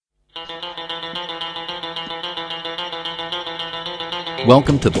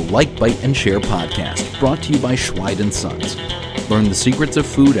Welcome to the Like, Bite, and Share podcast, brought to you by Schweid & Sons. Learn the secrets of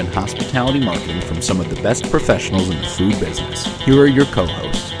food and hospitality marketing from some of the best professionals in the food business. Here are your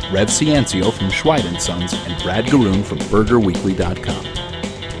co-hosts, Rev Ciancio from Schweid & Sons and Brad Garoon from BurgerWeekly.com.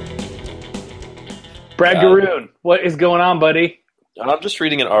 Brad Garoon, what is going on, buddy? I'm just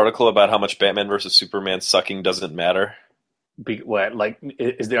reading an article about how much Batman versus Superman sucking doesn't matter.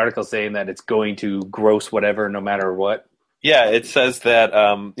 Is the article saying that it's going to gross whatever no matter what? Yeah, it says that,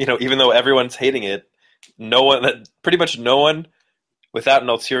 even though everyone's hating it, pretty much no one without an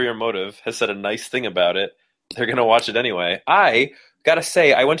ulterior motive has said a nice thing about it. They're going to watch it anyway. I gotta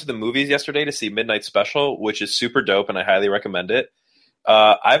say, I went to the movies yesterday to see Midnight Special, which is super dope, and I highly recommend it.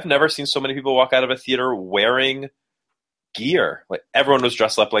 I've never seen so many people walk out of a theater wearing gear. Like, everyone was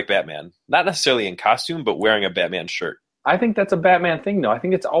dressed up like Batman. Not necessarily in costume, but wearing a Batman shirt. I think that's a Batman thing, though. I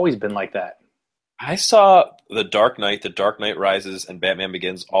think it's always been like that. I saw The Dark Knight, The Dark Knight Rises, and Batman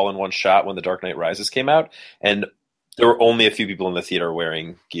Begins all in one shot when The Dark Knight Rises came out, and there were only a few people in the theater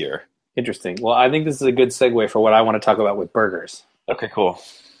wearing gear. Interesting. Well, I think this is a good segue for what I want to talk about with burgers. Okay, cool.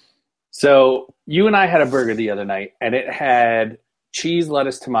 So you and I had a burger the other night, and it had cheese,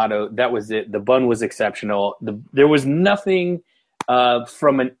 lettuce, tomato. That was it. The bun was exceptional. There was nothing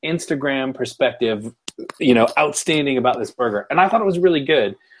from an Instagram perspective, outstanding about this burger, and I thought it was really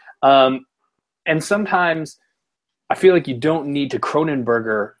good. And sometimes I feel like you don't need to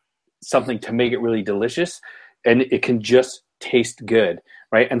Kronenberger something to make it really delicious, and it can just taste good,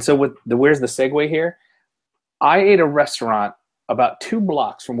 right? And so where's the segue here? I ate a restaurant about 2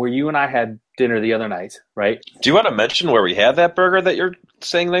 blocks from where you and I had dinner the other night, right? Do you want to mention where we had that burger that you're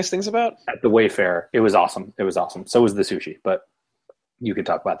saying nice things about? At the Wayfarer. It was awesome. So was the sushi, but you can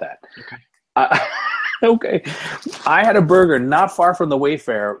talk about that. Okay. Okay. I had a burger not far from the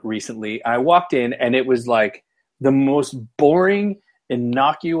Wayfarer recently. I walked in and it was like the most boring,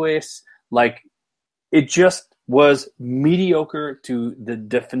 innocuous, it just was mediocre to the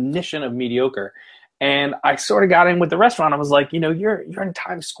definition of mediocre. And I sort of got in with the restaurant. I was like, you're in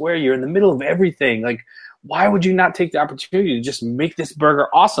Times Square. You're in the middle of everything. Like, why would you not take the opportunity to just make this burger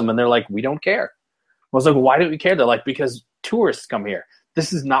awesome? And they're like, we don't care. I was like, why don't we care? They're like, because tourists come here.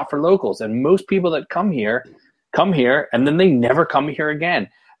 This is not for locals. And most people that come here, and then they never come here again.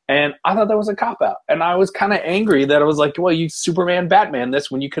 And I thought that was a cop-out. And I was kind of angry that I was like, well, you Superman, Batman this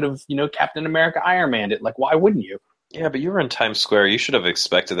when you could have, Captain America, Iron Man it. Like, why wouldn't you? Yeah, but you were in Times Square. You should have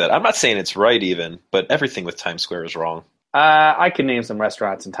expected that. I'm not saying it's right even, but everything with Times Square is wrong. I can name some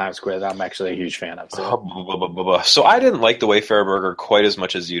restaurants in Times Square that I'm actually a huge fan of. So I didn't like the Wayfarer burger quite as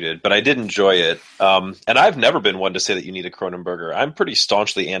much as you did, but I did enjoy it. And I've never been one to say that you need a Kronenberger. I'm pretty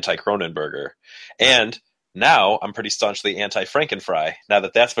staunchly anti-Kronenberger. And now I'm pretty staunchly anti-Frankenfry, now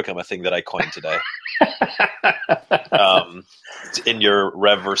that that's become a thing that I coined today. In your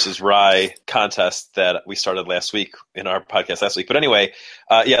Rev versus Rye contest that we started last week in our podcast last week. But anyway,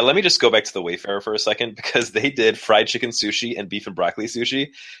 let me just go back to the Wayfarer for a second, because they did fried chicken sushi and beef and broccoli sushi.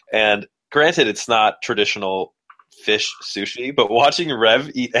 And granted, it's not traditional fish sushi, but watching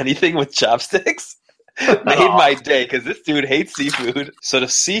Rev eat anything with chopsticks made my day, because this dude hates seafood. So to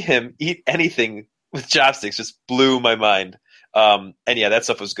see him eat anything with chopsticks just blew my mind. That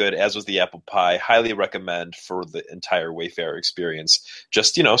stuff was good, as was the apple pie. Highly recommend for the entire Wayfarer experience.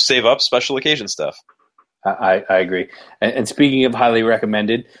 Just, save up special occasion stuff. I agree. And speaking of highly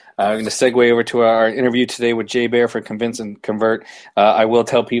recommended, I'm going to segue over to our interview today with Jay Baer for Convince and Convert. I will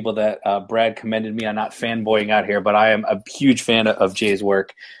tell people that Brad commended me on not fanboying out here, but I am a huge fan of Jay's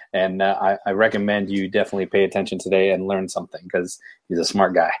work. And I recommend you definitely pay attention today and learn something, because he's a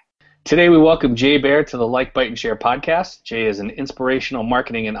smart guy. Today we welcome Jay Baer to the Like, Bite, and Share podcast. Jay is an inspirational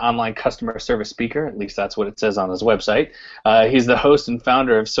marketing and online customer service speaker. At least that's what it says on his website. He's the host and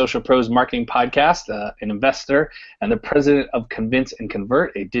founder of Social Pros Marketing Podcast, an investor, and the president of Convince and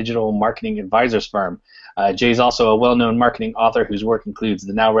Convert, a digital marketing advisors firm. Jay's also a well-known marketing author whose work includes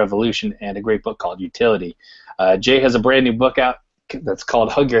The Now Revolution and a great book called Utility. Jay has a brand new book out that's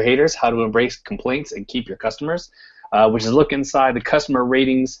called Hug Your Haters, How to Embrace Complaints and Keep Your Customers, which is a look inside the customer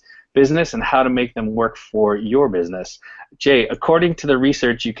ratings business and how to make them work for your business. Jay, according to the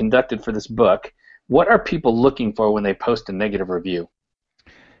research you conducted for this book, what are people looking for when they post a negative review?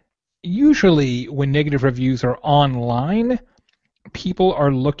 Usually when negative reviews are online, people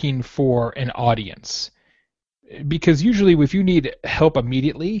are looking for an audience. Because usually if you need help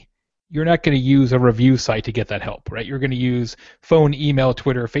immediately, you're not going to use a review site to get that help, right? You're going to use phone, email,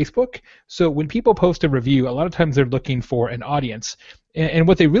 Twitter, Facebook. So when people post a review, a lot of times they're looking for an audience. And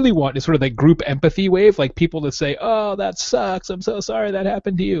what they really want is sort of that group empathy wave, like people to say, oh, that sucks. I'm so sorry that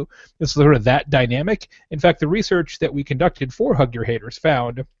happened to you. It's sort of that dynamic. In fact, the research that we conducted for Hug Your Haters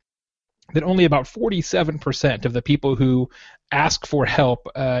found that only about 47% of the people who ask for help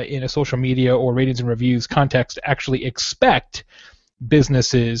in a social media or ratings and reviews context actually expect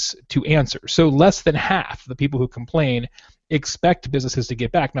businesses to answer. So less than half the people who complain expect businesses to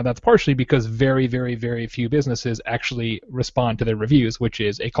get back. Now that's partially because very, very, very few businesses actually respond to their reviews, which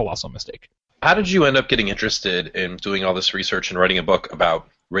is a colossal mistake. How did you end up getting interested in doing all this research and writing a book about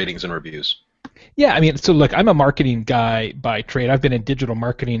ratings and reviews? Yeah, I mean, so look, I'm a marketing guy by trade. I've been in digital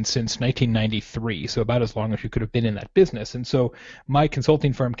marketing since 1993, so about as long as you could have been in that business. And so my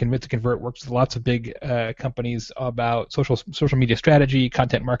consulting firm, Convince and Convert, works with lots of big companies about social media strategy,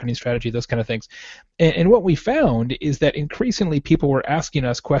 content marketing strategy, those kind of things. And what we found is that increasingly people were asking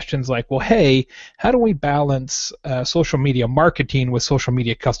us questions like, well, hey, how do we balance social media marketing with social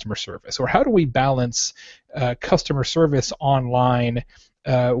media customer service? Or how do we balance customer service online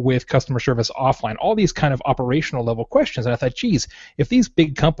with customer service offline, all these kind of operational level questions. And I thought, geez, if these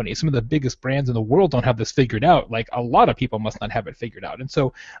big companies, some of the biggest brands in the world don't have this figured out, like a lot of people must not have it figured out. And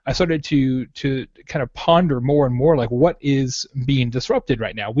so I started to kind of ponder more and more, like what is being disrupted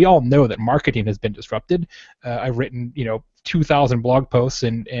right now. We all know that marketing has been disrupted. I've written, 2,000 blog posts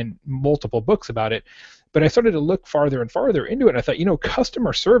and multiple books about it. But I started to look farther and farther into it. And I thought,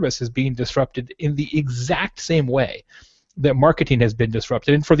 customer service is being disrupted in the exact same way that marketing has been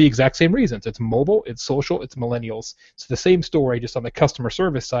disrupted, and for the exact same reasons. It's mobile, it's social, it's millennials. It's the same story, just on the customer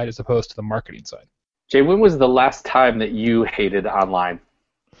service side as opposed to the marketing side. Jay, when was the last time that you hated online?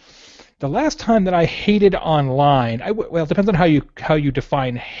 The last time that I hated online, well, it depends on how you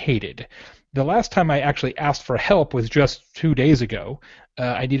define hated. The last time I actually asked for help was just 2 days ago.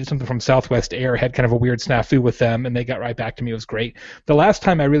 I needed something from Southwest Air. I had kind of a weird snafu with them, and they got right back to me. It was great. The last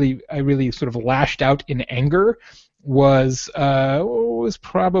time I really sort of lashed out in anger was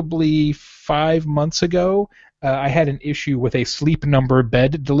probably 5 months ago. I had an issue with a Sleep Number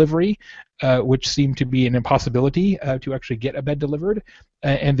bed delivery, which seemed to be an impossibility to actually get a bed delivered,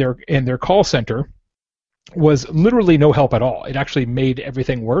 and their call center was literally no help at all. It actually made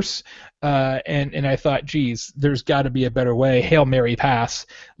everything worse, and I thought, geez, there's got to be a better way. Hail Mary pass.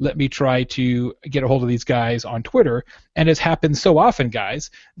 Let me try to get a hold of these guys on Twitter. And it's happened so often,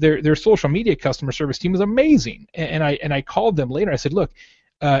 guys. Their social media customer service team is amazing, and I called them later. I said, look,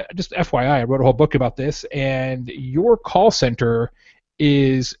 just FYI, I wrote a whole book about this, and your call center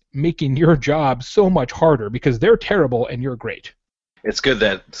is making your job so much harder because they're terrible and you're great. It's good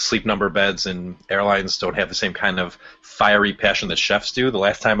that Sleep Number beds and airlines don't have the same kind of fiery passion that chefs do. The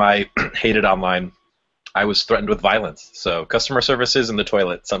last time I hated online, I was threatened with violence. So customer service is in the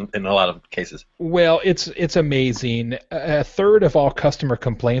toilet in a lot of cases. Well, it's amazing. A third of all customer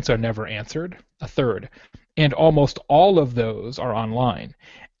complaints are never answered. A third. And almost all of those are online.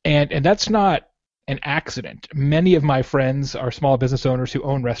 And that's not an accident. Many of my friends are small business owners who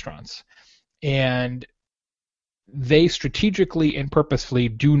own restaurants. And they strategically and purposefully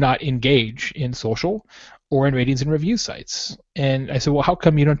do not engage in social or in ratings and review sites. And I said, well, how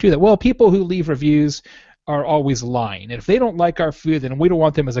come you don't do that? Well, people who leave reviews are always lying. And if they don't like our food, then we don't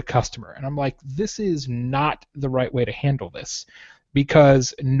want them as a customer. And I'm like, this is not the right way to handle this,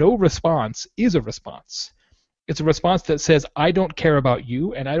 because no response is a response. It's a response that says, I don't care about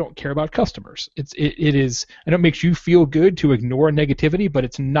you and I don't care about customers. It is, I know it makes you feel good to ignore negativity, but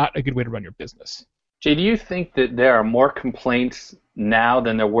it's not a good way to run your business. Jay, do you think that there are more complaints now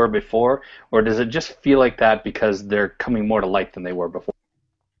than there were before, or does it just feel like that because they're coming more to light than they were before?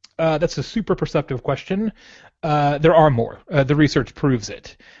 That's a super perceptive question. There are more. The research proves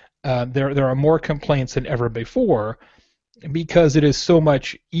it. There are more complaints than ever before because it is so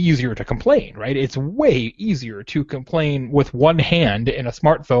much easier to complain, right? It's way easier to complain with one hand in a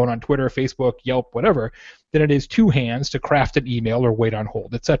smartphone on Twitter, Facebook, Yelp, whatever, than it is two hands to craft an email or wait on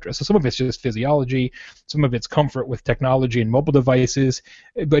hold, etc. So some of it's just physiology, some of it's comfort with technology and mobile devices.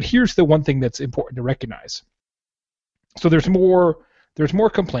 But here's the one thing that's important to recognize. So there's more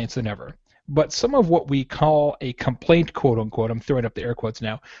complaints than ever. But some of what we call a complaint, quote unquote, I'm throwing up the air quotes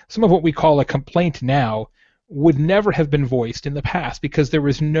now, some of what we call a complaint now would never have been voiced in the past because there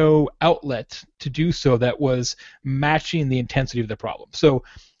was no outlet to do so that was matching the intensity of the problem. So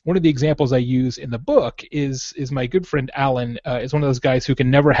one of the examples I use in the book is my good friend Alan is one of those guys who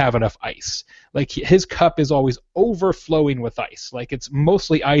can never have enough ice. Like his cup is always overflowing with ice. Like it's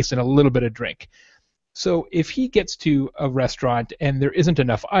mostly ice and a little bit of drink. So if he gets to a restaurant and there isn't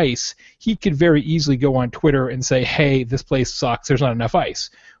enough ice, he could very easily go on Twitter and say, hey, this place sucks, there's not enough ice.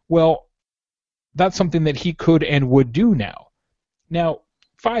 Well, that's something that he could and would do now. Now,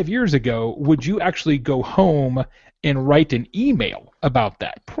 5 years ago, would you actually go home and write an email about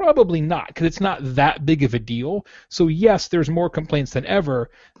that? Probably not, because it's not that big of a deal. So yes, there's more complaints than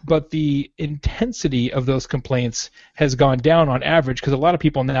ever, but the intensity of those complaints has gone down on average, because a lot of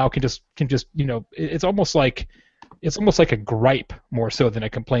people now can just it's almost like a gripe more so than a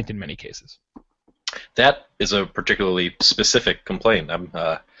complaint in many cases. That is a particularly specific complaint.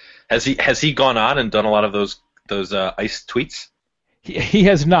 Has he gone on and done a lot of those ice tweets? He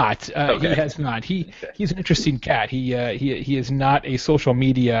has not. Okay. He has not. He's an interesting cat. He is not a social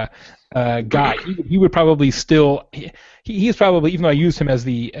media guy. He would probably still. He's probably, even though I used him as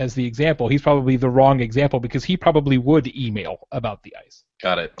the example, he's probably the wrong example, because he probably would email about the ice.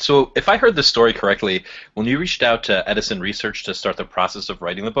 Got it. So if I heard the story correctly, when you reached out to Edison Research to start the process of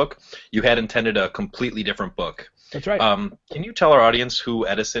writing the book, you had intended a completely different book. That's right. Can you tell our audience who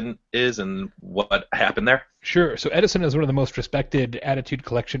Edison is and what happened there? Sure. So Edison is one of the most respected attitude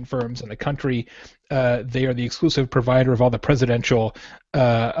collection firms in the country. They are the exclusive provider of all the presidential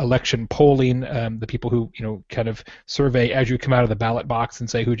election polling, the people who kind of survey as you come out of the ballot box and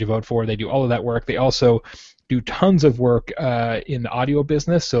say who'd you vote for. They do all of that work. They also do tons of work in the audio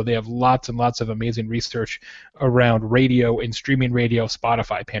business, so they have lots and lots of amazing research around radio and streaming radio,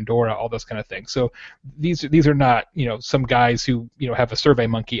 Spotify, Pandora, all those kind of things. So these are not some guys who have a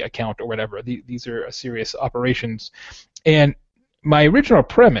SurveyMonkey account or whatever. These are serious operations. And my original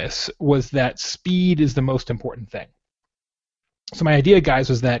premise was that speed is the most important thing. So my idea, guys,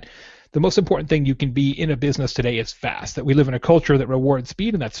 was that the most important thing you can be in a business today is fast, that we live in a culture that rewards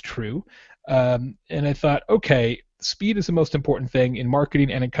speed, and that's true. And I thought, okay, speed is the most important thing in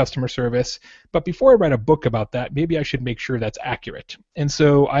marketing and in customer service, but before I write a book about that, maybe I should make sure that's accurate. And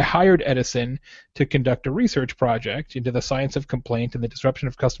so I hired Edison to conduct a research project into the science of complaint and the disruption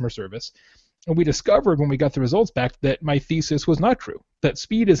of customer service. And we discovered when we got the results back that my thesis was not true, that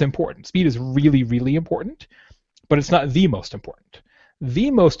speed is important. Speed is really, really important, but it's not the most important.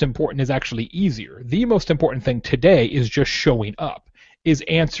 The most important is actually easier. The most important thing today is just showing up, is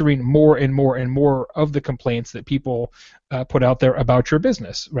answering more and more and more of the complaints that people put out there about your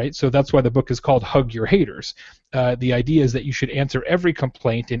business, right? So that's why the book is called Hug Your Haters. The idea is that you should answer every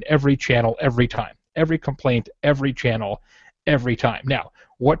complaint in every channel every time. Every complaint, every channel, every time. Now,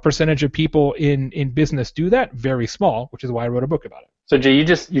 what percentage of people in business do that? Very small, which is why I wrote a book about it. So Jay, you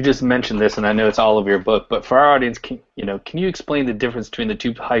just mentioned this, and I know it's all over your book, but for our audience, can you explain the difference between the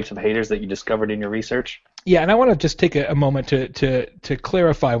two types of haters that you discovered in your research? Yeah, and I want to just take a moment to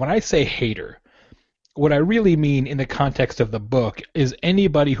clarify. When I say hater, what I really mean in the context of the book is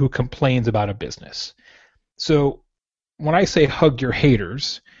anybody who complains about a business. So when I say hug your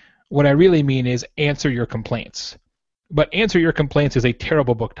haters, what I really mean is answer your complaints. But Answer Your Complaints is a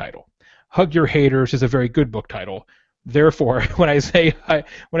terrible book title. Hug Your Haters is a very good book title. Therefore, when I say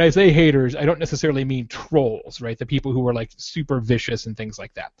haters, I don't necessarily mean trolls, right? The people who are like super vicious and things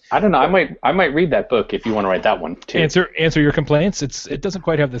like that. I don't know. I might read that book if you want to write that one too. Answer Your Complaints. It doesn't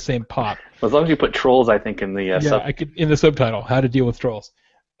quite have the same pop. As long as you put trolls, I think in the I could in the subtitle, How to Deal with Trolls.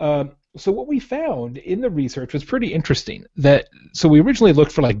 So what we found in the research was pretty interesting. So we originally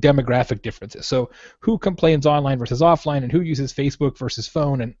looked for like demographic differences. So who complains online versus offline, and who uses Facebook versus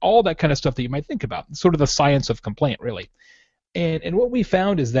phone, and all that kind of stuff that you might think about. It's sort of the science of complaint, really. And what we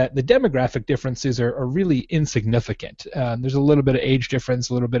found is that the demographic differences are really insignificant. There's a little bit of age difference,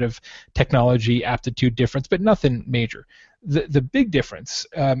 a little bit of technology aptitude difference, but nothing major. The big difference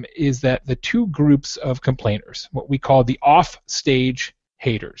is that the two groups of complainers, what we call the off-stage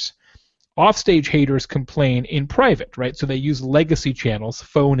haters. Off-stage haters complain in private, right? So they use legacy channels,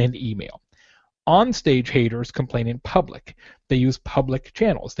 phone and email. On-stage haters complain in public. They use public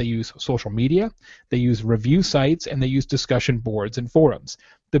channels. They use social media, they use review sites, and they use discussion boards and forums.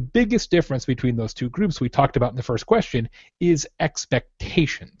 The biggest difference between those two groups we talked about in the first question is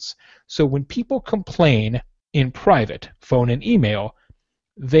expectations. So when people complain in private, phone and email,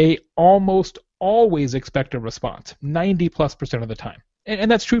 they almost always expect a response, 90+% of the time.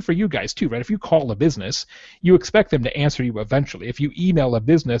 And that's true for you guys too, right? If you call a business, you expect them to answer you eventually. If you email a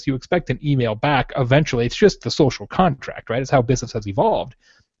business, you expect an email back eventually. It's just the social contract, right? It's how business has evolved.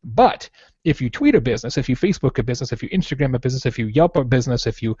 But if you tweet a business, if you Facebook a business, if you Instagram a business, if you Yelp a business,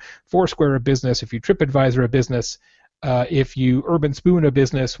 if you Foursquare a business, if you TripAdvisor a business, if you Urban Spoon a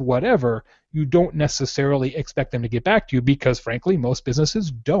business, whatever, you don't necessarily expect them to get back to you because, frankly, most businesses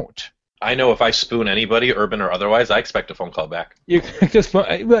don't. I know if I spoon anybody, urban or otherwise, I expect a phone call back. You just,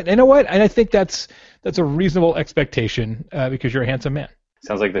 but you know what? And I think that's a reasonable expectation because you're a handsome man.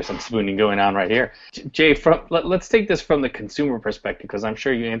 Sounds like there's some spooning going on right here. Jay, let's take this from the consumer perspective, because I'm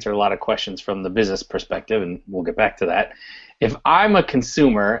sure you answered a lot of questions from the business perspective, and we'll get back to that. If I'm a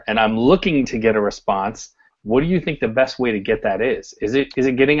consumer and I'm looking to get a response, what do you think the best way to get that is? Is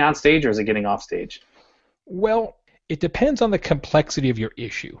it getting on stage or is it getting off stage? Well, it depends on the complexity of your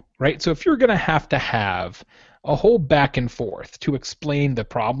issue, right? So if you're going to have a whole back and forth to explain the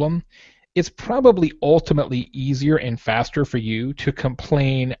problem, it's probably ultimately easier and faster for you to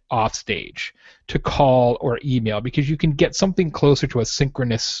complain off stage, to call or email, because you can get something closer to a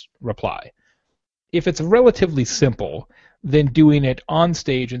synchronous reply. If it's relatively simple, then doing it on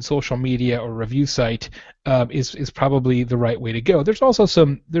stage in social media or review site is probably the right way to go. There's also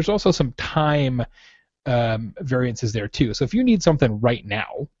some time variances there too. So if you need something right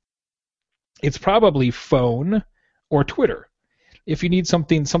now, it's probably phone or Twitter. If you need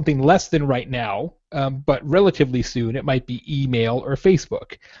something less than right now, but relatively soon, it might be email or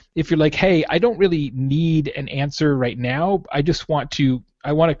Facebook. If you're like, hey, I don't really need an answer right now, I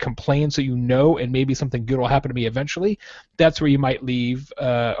want to complain so you know, and maybe something good will happen to me eventually, that's where you might leave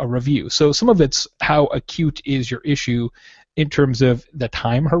a review. So some of it's how acute is your issue in terms of the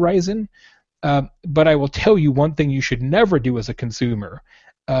time horizon. But I will tell you one thing you should never do as a consumer,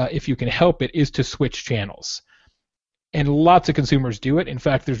 if you can help it, is to switch channels. And lots of consumers do it. In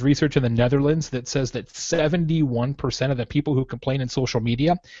fact, there's research in the Netherlands that says that 71% of the people who complain in social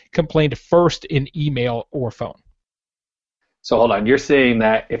media complained first in email or phone. So hold on, you're saying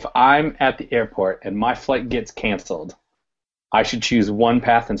that if I'm at the airport and my flight gets canceled, I should choose one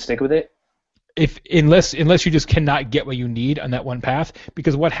path and stick with it? Unless you just cannot get what you need on that one path,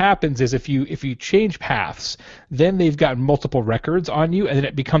 because what happens is if you change paths, then they've got multiple records on you, and then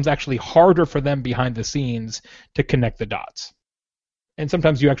it becomes actually harder for them behind the scenes to connect the dots. And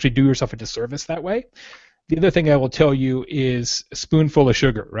sometimes you actually do yourself a disservice that way. The other thing I will tell you is a spoonful of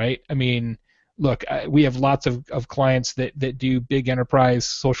sugar, right? I mean, look, we have lots of clients that do big enterprise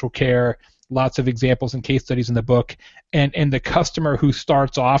social care, lots of examples and case studies in the book, and the customer who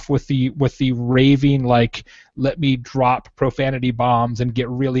starts off with the raving, like, let me drop profanity bombs and get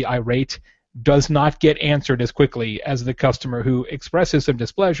really irate, does not get answered as quickly as the customer who expresses some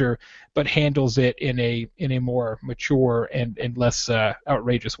displeasure but handles it in a more mature and less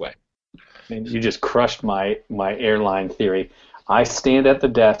outrageous way. And you just crushed my airline theory. I stand at the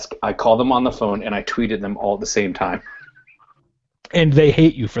desk, I call them on the phone, and I tweet at them all at the same time. And they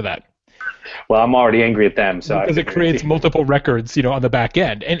hate you for that. Well, I'm already angry at them, so because it creates multiple records, on the back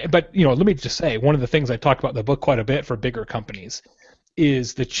end. But let me just say, one of the things I talk about in the book quite a bit for bigger companies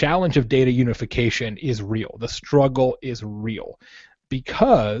is the challenge of data unification is real. The struggle is real.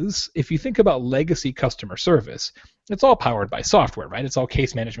 Because if you think about legacy customer service, it's all powered by software, right? It's all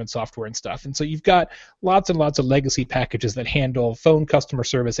case management software and stuff. And so you've got lots and lots of legacy packages that handle phone customer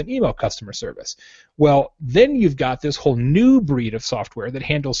service and email customer service. Well, then you've got this whole new breed of software that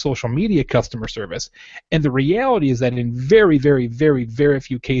handles social media customer service. And the reality is that in very, very, very, very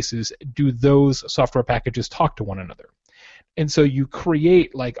few cases do those software packages talk to one another. And so you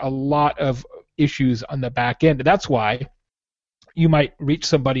create like a lot of issues on the back end. That's why you might reach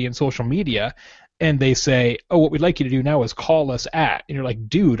somebody in social media and they say, oh, what we'd like you to do now is call us at. And you're like,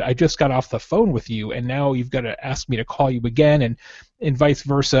 dude, I just got off the phone with you, and now you've got to ask me to call you again, and vice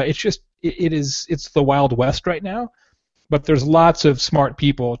versa. It's just, it's the Wild West right now. But there's lots of smart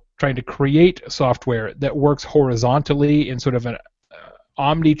people trying to create software that works horizontally in sort of an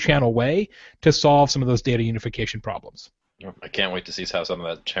omni-channel way to solve some of those data unification problems. I can't wait to see how some of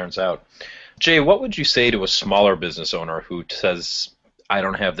that turns out. Jay, what would you say to a smaller business owner who says, I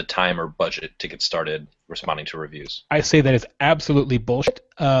don't have the time or budget to get started responding to reviews? I say that is absolutely bullshit,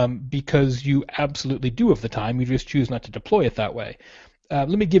 because you absolutely do have the time. You just choose not to deploy it that way. Let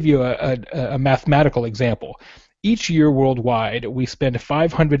me give you a mathematical example. Each year worldwide, we spend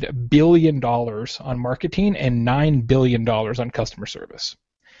 $500 billion on marketing and $9 billion on customer service.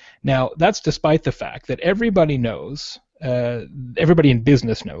 Now, that's despite the fact that everybody knows, everybody in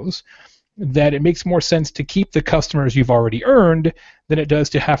business knows, that it makes more sense to keep the customers you've already earned than it does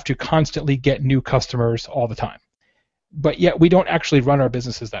to have to constantly get new customers all the time. But yet we don't actually run our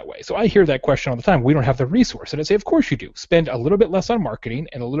businesses that way. So I hear that question all the time. We don't have the resource. And I say, of course you do. Spend a little bit less on marketing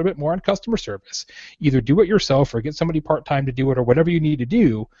and a little bit more on customer service. Either do it yourself or get somebody part-time to do it or whatever you need to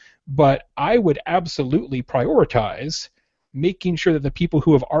do. But I would absolutely prioritize making sure that the people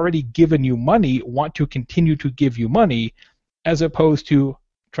who have already given you money want to continue to give you money, as opposed to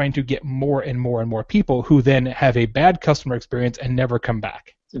trying to get more and more and more people who then have a bad customer experience and never come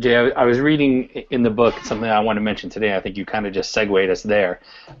back. Jay, I was reading in the book something I want to mention today. I think you kind of just segued us there.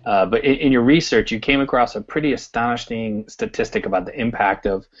 But in your research, you came across a pretty astonishing statistic about the impact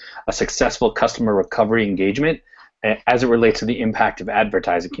of a successful customer recovery engagement as it relates to the impact of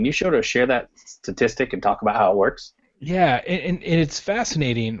advertising. Can you share that statistic and talk about how it works? Yeah, and it's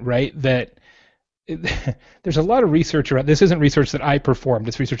fascinating, right, that there's a lot of research around. This isn't research that I performed.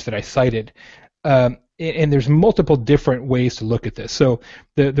 It's research that I cited. And there's multiple different ways to look at this. So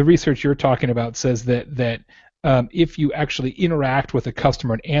the research you're talking about says that if you actually interact with a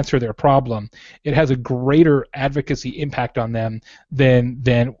customer and answer their problem, it has a greater advocacy impact on them than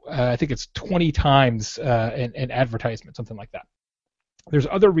I think it's 20 times an advertisement, something like that. There's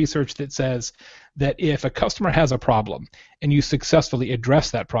other research that says that if a customer has a problem and you successfully address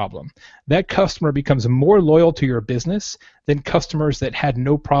that problem, that customer becomes more loyal to your business than customers that had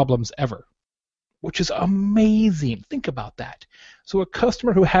no problems ever, which is amazing. Think about that. So a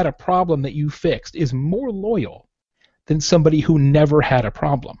customer who had a problem that you fixed is more loyal than somebody who never had a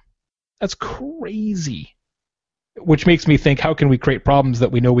problem. That's crazy. Which makes me think, how can we create problems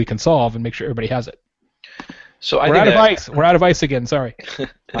that we know we can solve and make sure everybody has it? So We're out of ice. We're out of ice again. Sorry.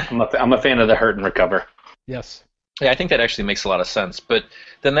 I'm a fan of the hurt and recover. Yes. Yeah, I think that actually makes a lot of sense. But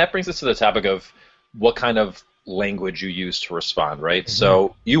then that brings us to the topic of what kind of language you use to respond, right? Mm-hmm.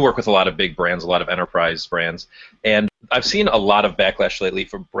 So you work with a lot of big brands, a lot of enterprise brands, and I've seen a lot of backlash lately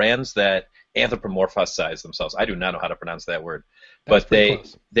from brands that anthropomorphize themselves. I do not know how to pronounce that word. But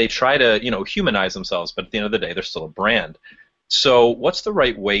they try to, humanize themselves, but at the end of the day, they're still a brand. So what's the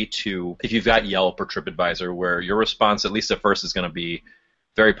right way to, if you've got Yelp or TripAdvisor, where your response, at least at first, is going to be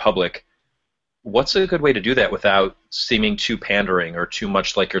very public, what's a good way to do that without seeming too pandering or too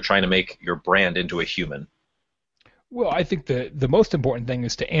much like you're trying to make your brand into a human? Well, I think the most important thing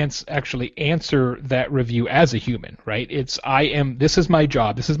is to actually answer that review as a human, right? This is my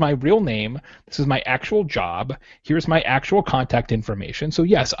job, this is my real name, this is my actual job, here's my actual contact information. So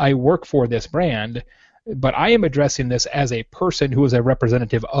yes, I work for this brand, but I am addressing this as a person who is a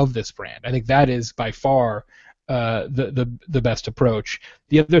representative of this brand. I think that is by far the best approach.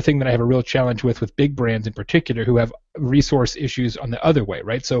 The other thing that I have a real challenge with big brands in particular who have resource issues on the other way,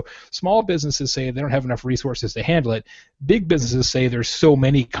 right? So small businesses say they don't have enough resources to handle it. Big businesses say there's so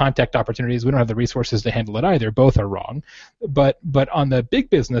many contact opportunities, we don't have the resources to handle it either. Both are wrong. But on the big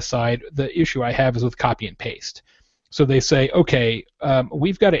business side, the issue I have is with copy and paste. So they say, okay,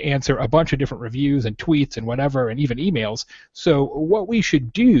 we've got to answer a bunch of different reviews and tweets and whatever and even emails. So what we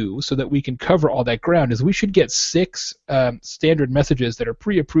should do so that we can cover all that ground is we should get 6 standard messages that are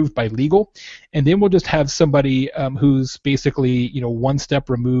pre-approved by legal, and then we'll just have somebody who's basically one step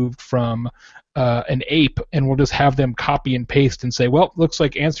removed from an ape, and we'll just have them copy and paste and say, well, looks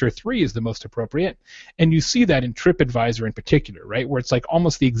like answer 3 is the most appropriate. And you see that in TripAdvisor in particular, right, where it's like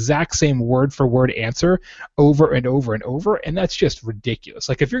almost the exact same word-for-word answer over and over and over, and that's just ridiculous.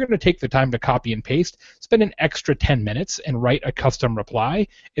 Like if you're going to take the time to copy and paste, spend an extra 10 minutes and write a custom reply.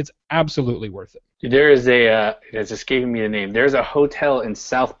 It's absolutely worth it. There is it's escaping me the name. There's a hotel in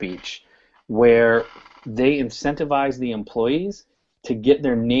South Beach where they incentivize the employees to get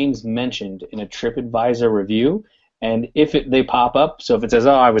their names mentioned in a TripAdvisor review, and if they pop up, so if it says,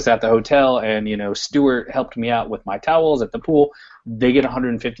 I was at the hotel and Stuart helped me out with my towels at the pool, they get a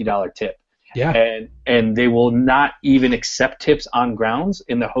 $150 tip. Yeah. And they will not even accept tips on grounds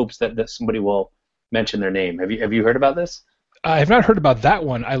in the hopes that somebody will mention their name. Have you heard about this? I have not heard about that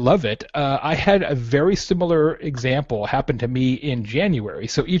one. I love it. I had a very similar example happen to me in January.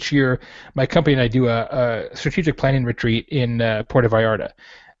 So each year, my company and I do a strategic planning retreat in Puerto Vallarta.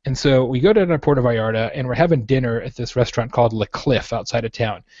 And so we go down to Puerto Vallarta, and we're having dinner at this restaurant called Le Cliff outside of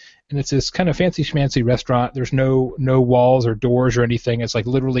town. And it's this kind of fancy schmancy restaurant. There's no walls or doors or anything. It's like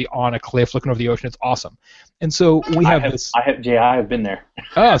literally on a cliff looking over the ocean. It's awesome. And so we have this. I have been there.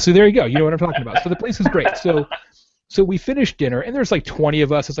 Oh, so there you go. You know what I'm talking about. So the place is great. So we finished dinner, and there's like 20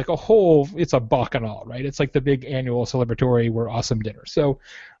 of us. It's like it's a bacchanal, right? It's like the big annual celebratory, we're awesome dinner. So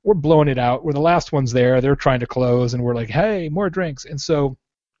we're blowing it out. We're the last ones there. They're trying to close, and we're like, hey, more drinks. And so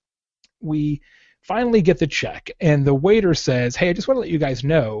we finally get the check, and the waiter says, hey, I just want to let you guys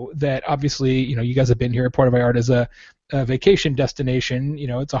know that obviously, you guys have been here. Puerto Vallarta is a vacation destination.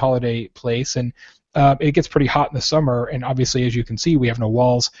 It's a holiday place, and it gets pretty hot in the summer, and obviously, as you can see, we have no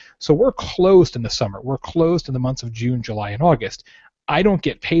walls. So we're closed in the summer. We're closed in the months of June, July, and August. I don't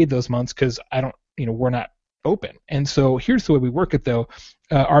get paid those months because we're not open. And so here's the way we work it, though.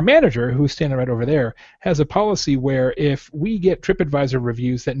 Our manager, who's standing right over there, has a policy where if we get TripAdvisor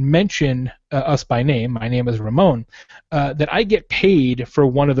reviews that mention us by name, my name is Ramon, that I get paid for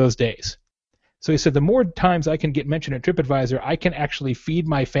one of those days. So he said, the more times I can get mentioned at TripAdvisor, I can actually feed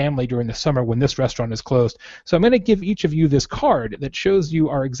my family during the summer when this restaurant is closed. So I'm going to give each of you this card that shows you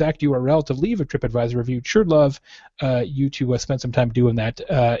our exact URL to leave a TripAdvisor review. Sure love you to spend some time doing that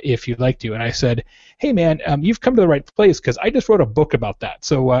if you'd like to. And I said, hey, man, you've come to the right place because I just wrote a book about that.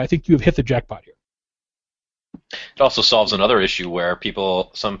 So I think you've hit the jackpot here. It also solves another issue where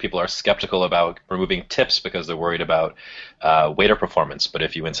some people are skeptical about removing tips because they're worried about waiter performance. But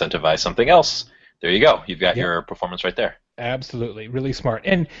if you incentivize something else, there you go. You've got your performance right there. Absolutely, really smart.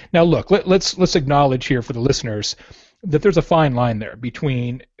 And now look, let's acknowledge here for the listeners that there's a fine line there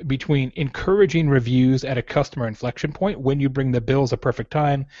between encouraging reviews at a customer inflection point when you bring the bills a perfect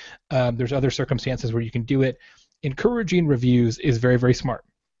time. There's other circumstances where you can do it. Encouraging reviews is very, very smart,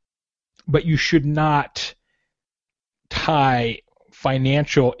 but you should not tie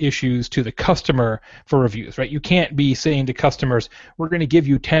financial issues to the customer for reviews, right? You can't be saying to customers, we're going to give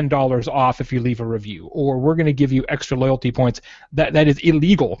you $10 off if you leave a review, or we're going to give you extra loyalty points. That is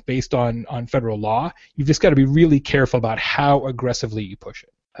illegal based on federal law. You've just got to be really careful about how aggressively you push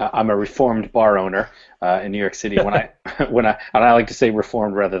it. I'm a reformed bar owner in New York City. When I like to say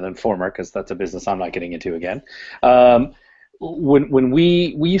reformed rather than former, because that's a business I'm not getting into again. When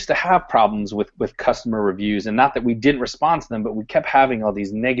we used to have problems with customer reviews, and not that we didn't respond to them, but we kept having all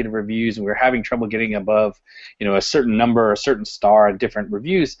these negative reviews, and we were having trouble getting above, a certain number or a certain star in different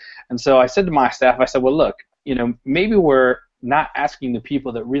reviews. And so I said to my staff, I said, well, look, maybe we're not asking the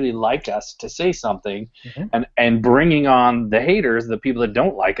people that really like us to say something, and bringing on the haters, the people that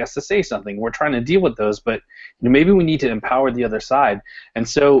don't like us, to say something. We're trying to deal with those, but maybe we need to empower the other side. And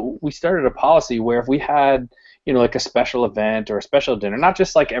so we started a policy where if we had like a special event or a special dinner, not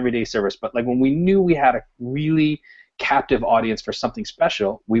just like everyday service, but like when we knew we had a really captive audience for something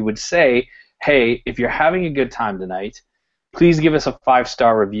special, we would say, hey, if you're having a good time tonight, please give us a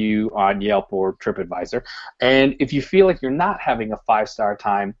 5-star review on Yelp or TripAdvisor. And if you feel like you're not having a 5-star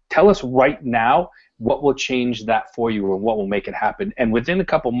time, tell us right now what will change that for you or what will make it happen. And within a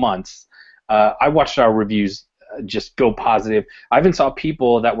couple months, I watched our reviews just go positive. I even saw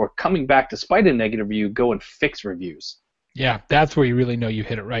people that were coming back despite a negative review go and fix reviews. Yeah, that's where you really know you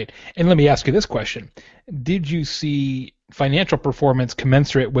hit it right. And let me ask you this question. Did you see financial performance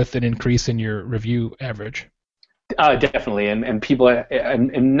commensurate with an increase in your review average? Definitely, and people,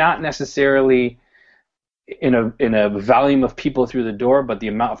 and not necessarily in a volume of people through the door, but the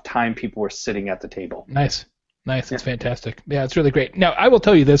amount of time people were sitting at the table. Nice. That's fantastic. Yeah, it's really great. Now, I will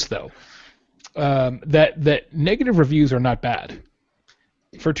tell you this, though. That negative reviews are not bad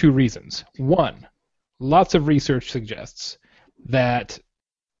for 2 reasons. One, lots of research suggests that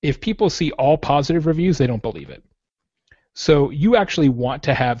if people see all positive reviews, they don't believe it. So you actually want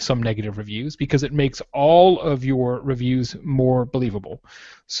to have some negative reviews because it makes all of your reviews more believable.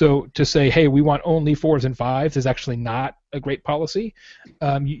 So to say, hey, we want only 4s and 5s is actually not a great policy.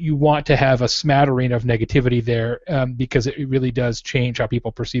 You want to have a smattering of negativity there because it really does change how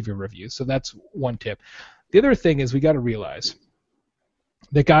people perceive your reviews. So that's one tip. The other thing is we got to realize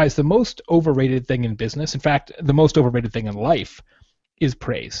that, guys, the most overrated thing in business, in fact, the most overrated thing in life, is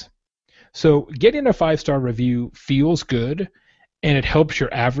praise. So getting a 5-star review feels good and it helps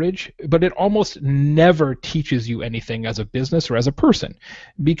your average, but it almost never teaches you anything as a business or as a person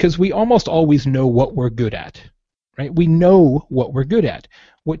because we almost always know what we're good at, right? We know what we're good at.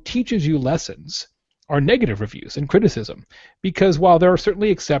 What teaches you lessons are negative reviews and criticism because while there are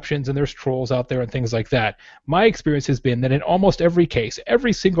certainly exceptions and there's trolls out there and things like that, my experience has been that in almost every case,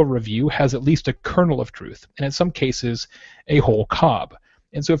 every single review has at least a kernel of truth and in some cases a whole cob.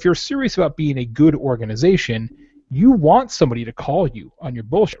 And so if you're serious about being a good organization, you want somebody to call you on your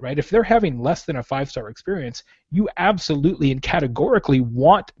bullshit, right? If they're having less than a 5-star experience, you absolutely and categorically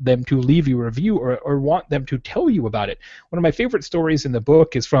want them to leave you a review or want them to tell you about it. One of my favorite stories in the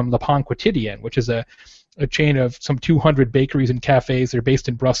book is from Le Pain Quotidien, which is a chain of some 200 bakeries and cafes. They're based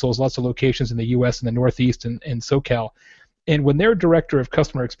in Brussels, lots of locations in the U.S. and the Northeast and SoCal. And when their director of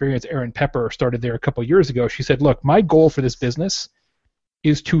customer experience, Erin Pepper, started there a couple years ago, she said, look, my goal for this business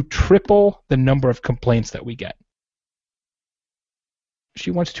is to triple the number of complaints that we get.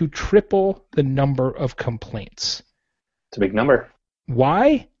 She wants to triple the number of complaints. It's a big number.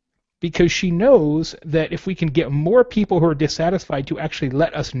 Why? Because she knows that if we can get more people who are dissatisfied to actually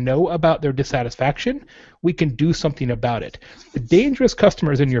let us know about their dissatisfaction, we can do something about it. The dangerous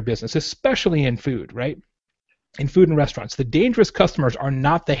customers in your business, especially in food, right? In food and restaurants, the dangerous customers are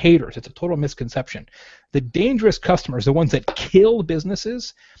not the haters. It's a total misconception. The dangerous customers, the ones that kill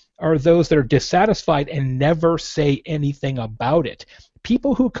businesses, are those that are dissatisfied and never say anything about it.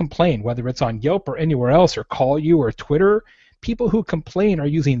 People who complain, whether it's on Yelp or anywhere else, or call you or Twitter, people who complain are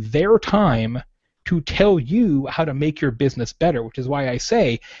using their time to tell you how to make your business better, which is why I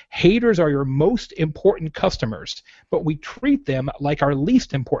say haters are your most important customers, but we treat them like our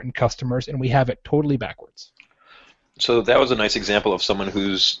least important customers, and we have it totally backwards. So that was a nice example of someone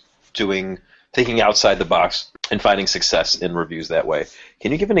who's thinking outside the box and finding success in reviews that way.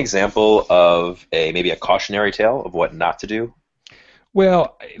 Can you give an example of maybe a cautionary tale of what not to do?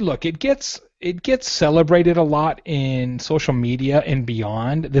 Well, look, it gets celebrated a lot in social media and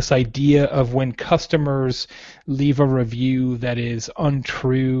beyond, this idea of when customers leave a review that is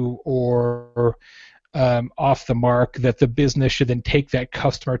untrue or off the mark, that the business should then take that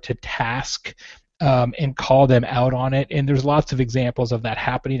customer to task and call them out on it. And there's lots of examples of that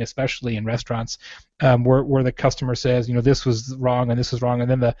happening, especially in restaurants, where the customer says, this was wrong and this was wrong,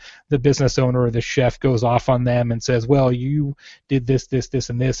 and then the business owner or the chef goes off on them and says, well, you did this,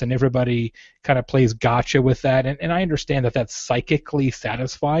 and this, and everybody kind of plays gotcha with that. And I understand that that's psychically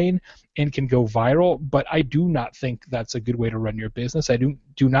satisfying and can go viral, but I do not think that's a good way to run your business. I do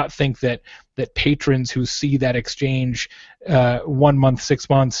not think that patrons who see that exchange 1 month, 6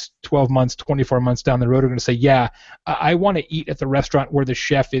 months, 12 months, 24 months down the road are going to say, yeah, I want to eat at the restaurant where the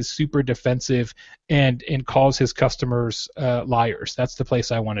chef is super defensive and calls his customers liars. That's the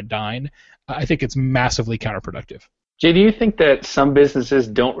place I want to dine. I think it's massively counterproductive. Jay, do you think that some businesses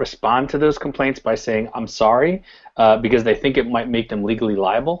don't respond to those complaints by saying, I'm sorry, because they think it might make them legally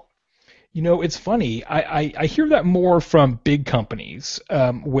liable? It's funny. I hear that more from big companies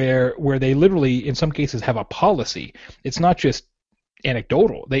where they literally, in some cases, have a policy. It's not just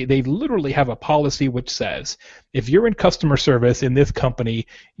anecdotal. They literally have a policy which says, if you're in customer service in this company,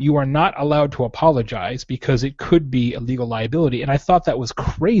 you are not allowed to apologize because it could be a legal liability. And I thought that was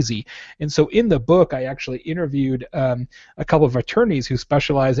crazy. And so in the book, I actually interviewed a couple of attorneys who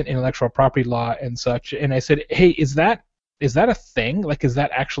specialize in intellectual property law and such. And I said, hey, is that a thing? Like, is that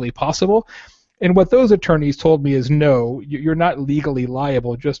actually possible? And what those attorneys told me is, no, you're not legally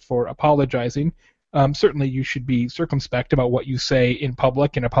liable just for apologizing. Certainly you should be circumspect about what you say in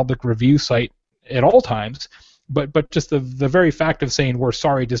public in a public review site at all times, but just the very fact of saying we're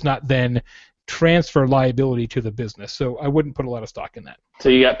sorry does not then transfer liability to the business. So I wouldn't put a lot of stock in that. So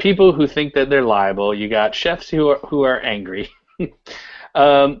you got people who think that they're liable. You got chefs who are angry.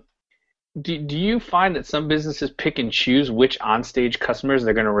 Do you find that some businesses pick and choose which onstage customers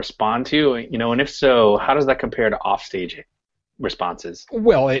they're going to respond to? And if so, how does that compare to offstage responses?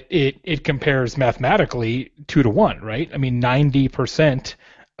 Well, it compares mathematically 2 to 1, right? I mean, 90%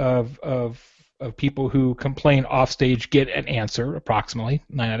 of people who complain offstage get an answer, approximately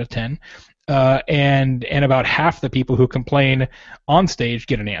 9 out of 10. And about half the people who complain on stage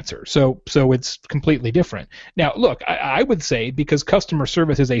get an answer. So it's completely different. Now, look, I would say because customer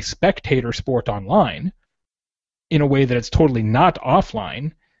service is a spectator sport online, in a way that it's totally not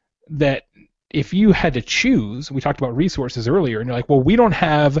offline, that if you had to choose, we talked about resources earlier, and you're like, well, we don't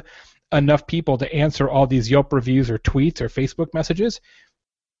have enough people to answer all these Yelp reviews or tweets or Facebook messages.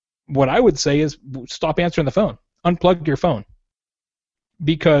 What I would say is stop answering the phone. Unplug your phone.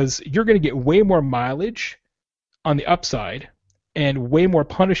 Because you're going to get way more mileage on the upside and way more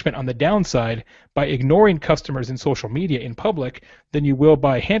punishment on the downside by ignoring customers in social media in public than you will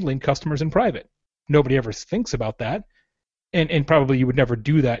by handling customers in private. Nobody ever thinks about that, and probably you would never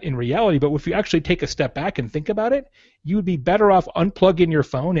do that in reality, but if you actually take a step back and think about it, you would be better off unplugging your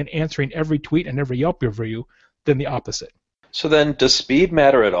phone and answering every tweet and every Yelp review than the opposite. So then, does speed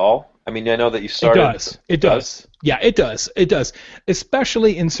matter at all? I mean, I know that you started... It does. Yeah, it does. It does,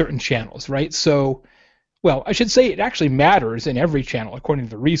 especially in certain channels, right? So, well, I should say it actually matters in every channel, according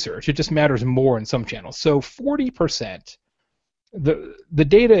to the research. It just matters more in some channels. So 40%, the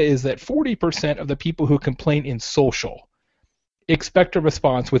data is that 40% of the people who complain in social expect a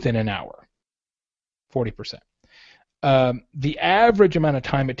response within an hour. 40%. The average amount of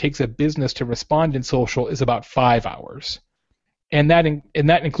time it takes a business to respond in social is about 5 hours. And that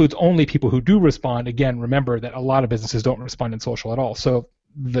includes only people who do respond. Again, remember that a lot of businesses don't respond in social at all. So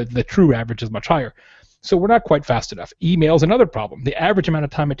the true average is much higher. So we're not quite fast enough. Email is another problem. The average amount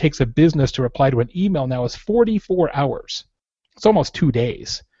of time it takes a business to reply to an email now is 44 hours. It's almost 2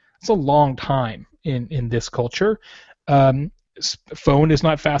 days. It's a long time in this culture. Phone is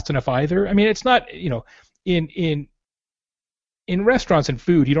not fast enough either. I mean, it's not, in restaurants and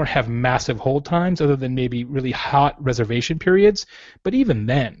food, you don't have massive hold times other than maybe really hot reservation periods. But even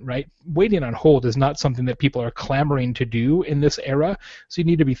then, right, waiting on hold is not something that people are clamoring to do in this era. So you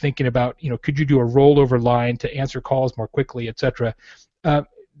need to be thinking about, could you do a rollover line to answer calls more quickly, etc.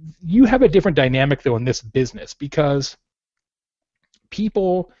 You have a different dynamic, though, in this business because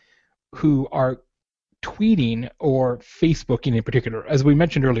people who are tweeting or Facebooking in particular, as we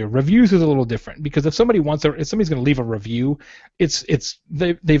mentioned earlier, reviews is a little different because if somebody's going to leave a review,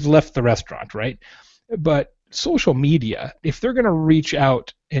 they've left the restaurant, right? But social media, if they're going to reach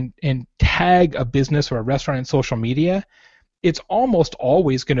out and tag a business or a restaurant in social media, it's almost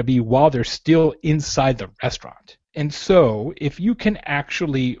always going to be while they're still inside the restaurant. And so if you can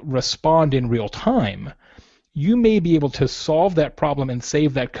actually respond in real time, you may be able to solve that problem and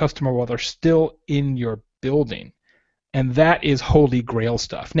save that customer while they're still in your building. And that is holy grail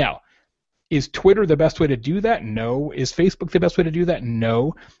stuff. Now, is Twitter the best way to do that? No. Is Facebook the best way to do that?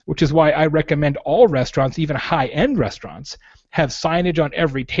 No. Which is why I recommend all restaurants, even high-end restaurants, have signage on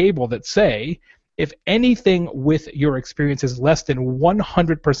every table that say, if anything with your experience is less than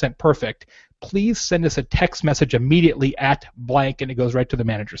 100% perfect, please send us a text message immediately at blank, and it goes right to the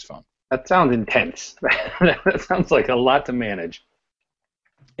manager's phone. That sounds intense. That sounds like a lot to manage.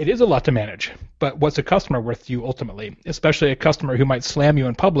 It is a lot to manage, but what's a customer worth to you ultimately? Especially a customer who might slam you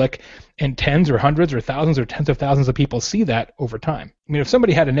in public, and tens or hundreds or thousands or tens of thousands of people see that over time. I mean, if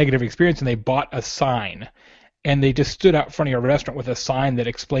somebody had a negative experience and they bought a sign, and they just stood out front of your restaurant with a sign that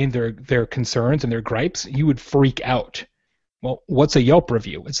explained their concerns and their gripes, you would freak out. Well, what's a Yelp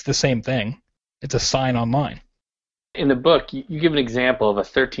review? It's the same thing. It's a sign online. In the book, you give an example of a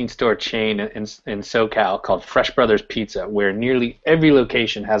 13-store chain in SoCal called Fresh Brothers Pizza, where nearly every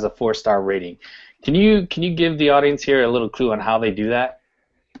location has a 4-star rating. Can you give the audience here a little clue on how they do that?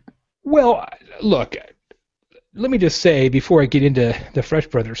 Well, look, let me just say before I get into the Fresh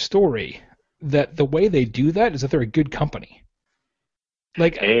Brothers story that the way they do that is that they're a good company.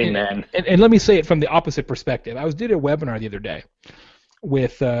 Like, amen. And let me say it from the opposite perspective. I did a webinar the other day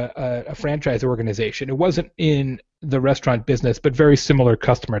with a franchise organization. It wasn't in the restaurant business, but very similar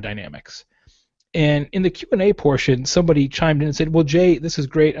customer dynamics. And in the Q&A portion, somebody chimed in and said, well, Jay, this is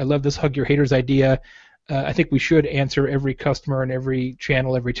great. I love this Hug Your Haters idea. I think we should answer every customer and every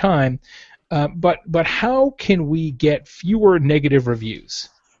channel every time. But how can we get fewer negative reviews?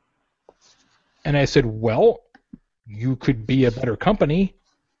 And I said, well, you could be a better company.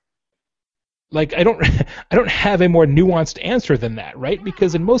 Like, I don't have a more nuanced answer than that, right?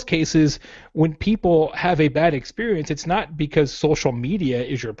 Because in most cases, when people have a bad experience, it's not because social media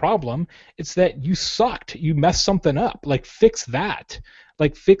is your problem. It's that you sucked. You messed something up. Like, fix that.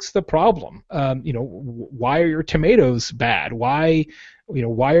 Like, fix the problem. Why are your tomatoes bad? Why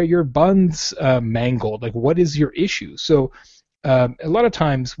are your buns mangled? Like, what is your issue? So a lot of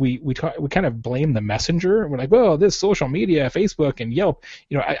times we kind of blame the messenger. We're like, well, this social media, Facebook and Yelp.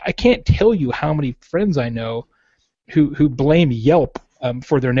 I can't tell you how many friends I know who blame Yelp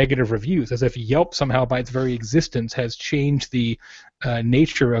for their negative reviews, as if Yelp somehow by its very existence has changed the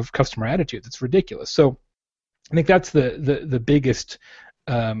nature of customer attitudes. It's ridiculous. So I think that's the biggest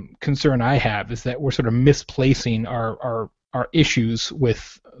concern I have, is that we're sort of misplacing our issues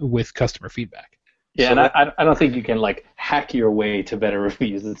with customer feedback. Yeah, so I don't think you can hack your way to better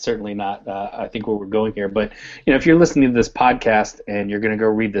reviews. It's certainly not, I think, where we're going here. But if you're listening to this podcast and you're going to go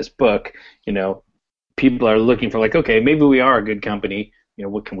read this book, people are looking for okay, maybe we are a good company.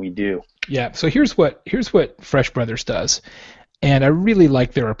 What can we do? Yeah. So here's what Fresh Brothers does, and I really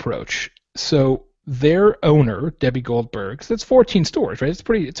like their approach. So their owner, Debbie Goldberg, so that's 14 stores, right? It's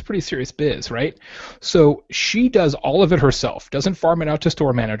a pretty serious biz, right? So she does all of it herself, doesn't farm it out to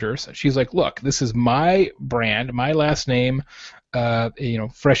store managers. She's like, look, this is my brand, my last name,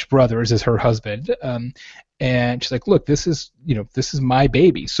 Fresh Brothers is her husband, and she's like, look, this is my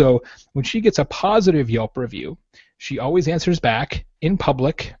baby. So when she gets a positive Yelp review, she always answers back in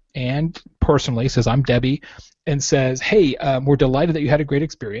public and personally, says, I'm Debbie, and says, hey, we're delighted that you had a great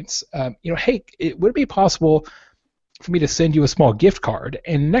experience. Hey, would it be possible for me to send you a small gift card?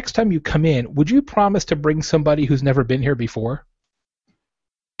 And next time you come in, would you promise to bring somebody who's never been here before?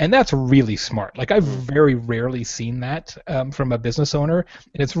 And that's really smart. I've very rarely seen that from a business owner,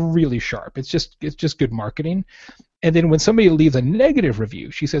 and it's really sharp. It's just good marketing. And then when somebody leaves a negative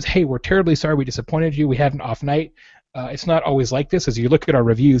review, she says, hey, we're terribly sorry we disappointed you. We had an off night. It's not always like this. As you look at our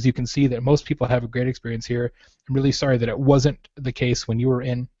reviews, you can see that most people have a great experience here. I'm really sorry that it wasn't the case when you were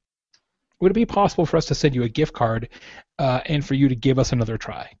in. Would it be possible for us to send you a gift card and for you to give us another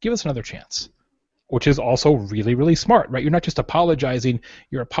try? Give us another chance, which is also really, really smart, right? You're not just apologizing.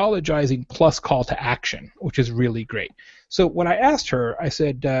 You're apologizing plus call to action, which is really great. So when I asked her, I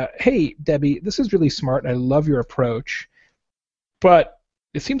said, hey, Debbie, this is really smart, and I love your approach, but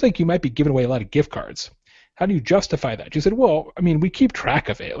it seems like you might be giving away a lot of gift cards. How do you justify that? She said, well, I mean, we keep track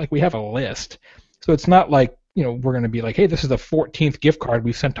of it. We have a list. So it's not like, we're going to be like, hey, this is the 14th gift card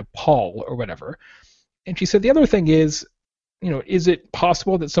we sent to Paul or whatever. And she said, the other thing is, is it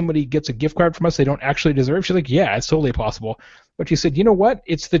possible that somebody gets a gift card from us they don't actually deserve? She's like, yeah, it's totally possible. But she said, you know what?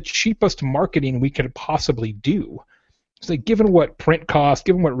 It's the cheapest marketing we could possibly do. It's like, given what print costs,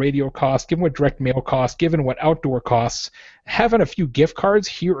 given what radio costs, given what direct mail costs, given what outdoor costs, having a few gift cards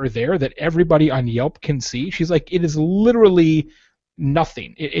here or there that everybody on Yelp can see, she's like, it is literally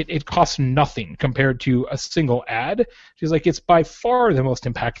nothing. It costs nothing compared to a single ad. She's like, it's by far the most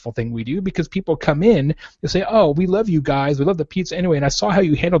impactful thing we do because people come in, they say, oh, we love you guys, we love the pizza anyway, and I saw how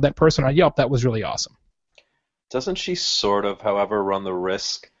you handled that person on Yelp. That was really awesome. Doesn't she sort of, however, run the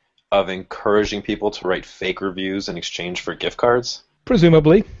risk of encouraging people to write fake reviews in exchange for gift cards?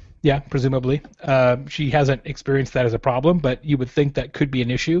 Presumably. Yeah, presumably. She hasn't experienced that as a problem, but you would think that could be an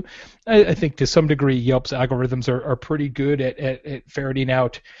issue. I think to some degree Yelp's algorithms are pretty good at ferreting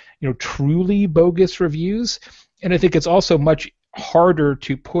out, truly bogus reviews. And I think it's also much harder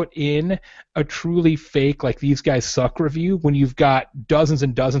to put in a truly fake, like these guys suck review when you've got dozens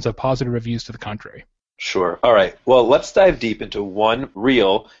and dozens of positive reviews to the contrary. Sure. All right. Well, let's dive deep into one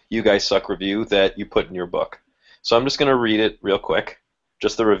real You Guys Suck review that you put in your book. So I'm just going to read it real quick.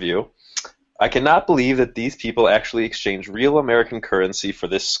 Just the review. I cannot believe that these people actually exchanged real American currency for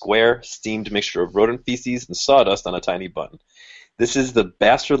this square, steamed mixture of rodent feces and sawdust on a tiny bun. This is the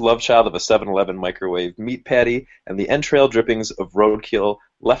bastard love child of a 7-Eleven microwave meat patty and the entrail drippings of roadkill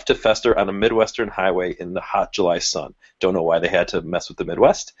left to fester on a Midwestern highway in the hot July sun. Don't know why they had to mess with the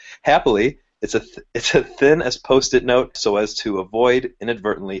Midwest. Happily, it's a thin as Post-it note so as to avoid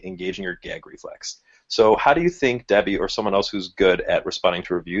inadvertently engaging your gag reflex. So how do you think Debbie or someone else who's good at responding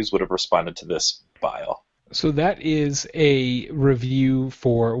to reviews would have responded to this bile? So that is a review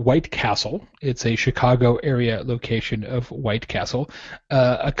for White Castle. It's a Chicago area location of White Castle.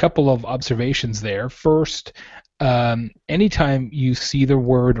 A couple of observations there. First, anytime you see the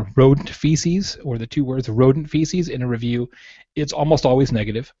word rodent feces or the two words rodent feces in a review, it's almost always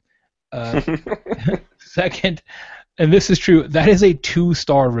negative. Second, and this is true, that is a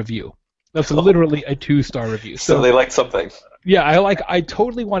 2-star review. That's literally a 2-star review. So they like something. Yeah, I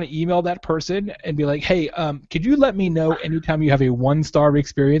totally want to email that person and be like, hey, could you let me know anytime you have a 1-star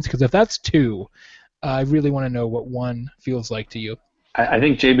experience? Because if that's 2, I really want to know what 1 feels like to you. I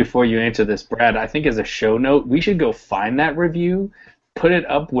think, Jay, before you answer this, Brad, I think as a show note, we should go find that review, put it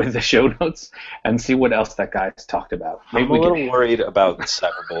up with the show notes, and see what else that guy's talked about. Maybe I'm a little worried about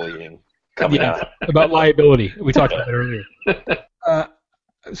cyberbullying coming out. About liability. We talked about that earlier.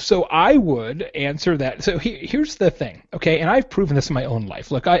 So I would answer that. So here's the thing, okay? And I've proven this in my own life.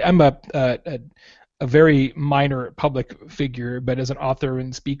 Look, I'm a very minor public figure, but as an author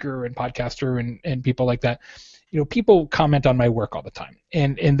and speaker and podcaster and people like that, people comment on my work all the time.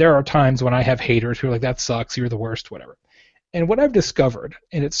 And there are times when I have haters who are like, that sucks, you're the worst, whatever. And what I've discovered,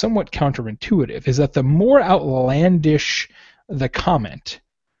 and it's somewhat counterintuitive, is that the more outlandish the comment,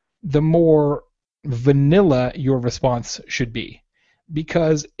 the more vanilla your response should be.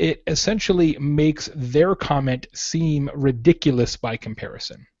 Because it essentially makes their comment seem ridiculous by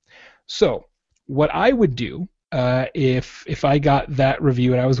comparison. So what I would do if I got that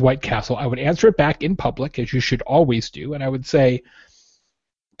review and I was White Castle, I would answer it back in public, as you should always do, and I would say,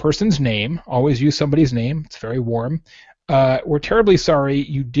 person's name, always use somebody's name, it's very warm. We're terribly sorry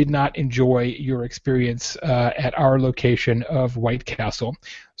you did not enjoy your experience at our location of White Castle.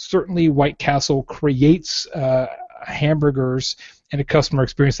 Certainly White Castle creates hamburgers and a customer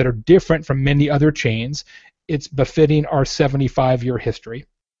experience that are different from many other chains. It's befitting our 75-year history.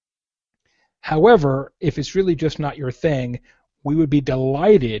 However, if it's really just not your thing, we would be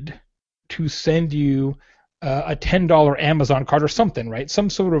delighted to send you a $10 Amazon card or something, right? Some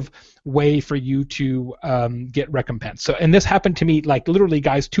sort of way for you to get recompense. So, and this happened to me, like literally,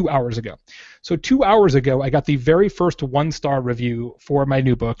 guys, 2 hours ago. So 2 hours ago, I got the very first 1-star review for my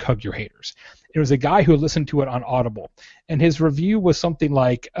new book, Hug Your Haters. It was a guy who listened to it on Audible, and his review was something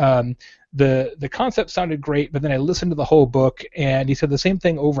like, the concept sounded great, but then I listened to the whole book, and he said the same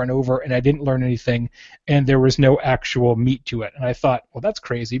thing over and over, and I didn't learn anything, and there was no actual meat to it. And I thought, well, that's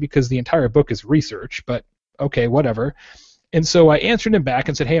crazy because the entire book is research, but okay, whatever. And so I answered him back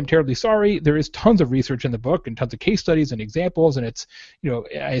and said, hey, I'm terribly sorry. There is tons of research in the book and tons of case studies and examples. And it's,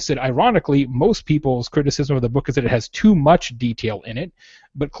 I said, ironically, most people's criticism of the book is that it has too much detail in it.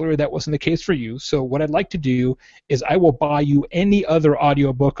 But clearly that wasn't the case for you. So what I'd like to do is I will buy you any other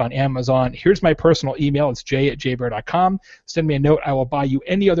audiobook on Amazon. Here's my personal email. It's jay@jaybear.com. Send me a note. I will buy you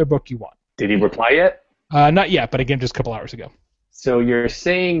any other book you want. Did he reply yet? Not yet, but again, just a couple hours ago. So you're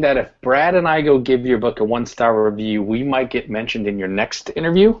saying that if Brad and I go give your book a 1-star review, we might get mentioned in your next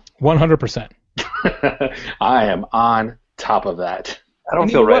interview? 100%. I am on top of that. I don't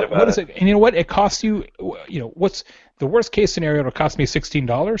feel right about what is it. And you know what? It costs you. What's the worst case scenario? It'll cost me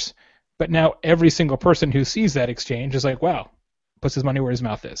 $16. But now every single person who sees that exchange is like, wow, puts his money where his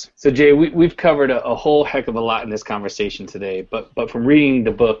mouth is. So Jay, we've covered a whole heck of a lot in this conversation today. But from reading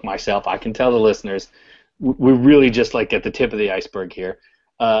the book myself, I can tell the listeners we're really just like at the tip of the iceberg here.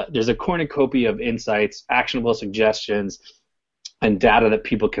 There's a cornucopia of insights, actionable suggestions, and data that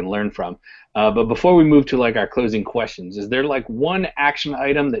people can learn from. But before we move to like our closing questions, is there like one action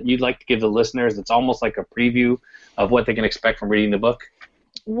item that you'd like to give the listeners that's almost like a preview of what they can expect from reading the book?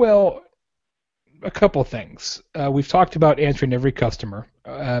 Well, a couple things. We've talked about answering every customer.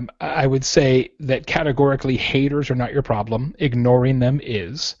 I would say that categorically haters are not your problem. Ignoring them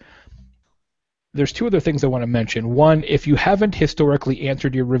is. There's two other things I want to mention. One, if you haven't historically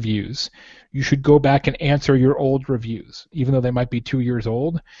answered your reviews, you should go back and answer your old reviews, even though they might be 2 years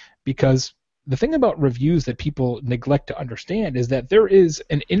old, because the thing about reviews that people neglect to understand is that there is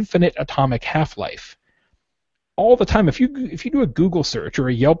an infinite atomic half-life. All the time, if you do a Google search or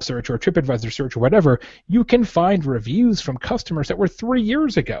a Yelp search or a TripAdvisor search or whatever, you can find reviews from customers that were 3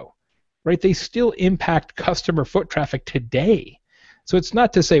 years ago, right? They still impact customer foot traffic today. So it's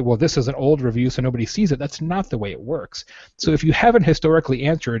not to say, well, this is an old review so nobody sees it. That's not the way it works. So if you haven't historically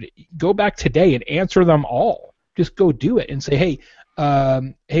answered, go back today and answer them all. Just go do it and say, hey,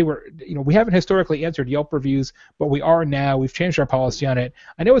 we haven't historically answered Yelp reviews, but we are now. We've changed our policy on it.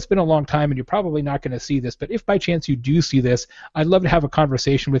 I know it's been a long time, and you're probably not going to see this, but if by chance you do see this, I'd love to have a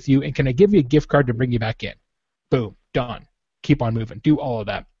conversation with you, and can I give you a gift card to bring you back in? Boom, done. Keep on moving. Do all of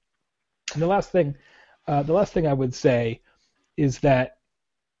that. And the last thing I would say is that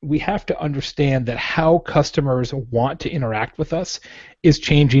we have to understand that how customers want to interact with us is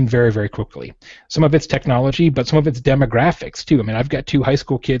changing very, very quickly. Some of it's technology, but some of it's demographics too. I mean, I've got 2 high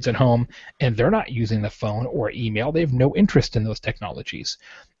school kids at home, and they're not using the phone or email. They have no interest in those technologies.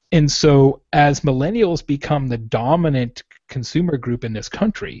 And so as millennials become the dominant consumer group in this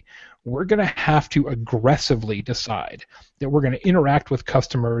country, we're going to have to aggressively decide that we're going to interact with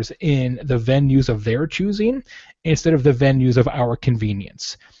customers in the venues of their choosing instead of the venues of our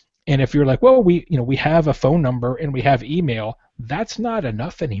convenience. And if you're like, well, we have a phone number and we have email, that's not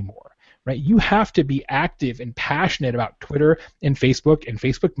enough anymore, right? You have to be active and passionate about Twitter and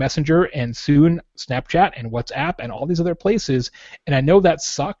Facebook Messenger and soon Snapchat and WhatsApp and all these other places. And I know that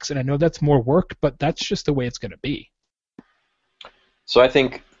sucks and I know that's more work, but that's just the way it's going to be. So I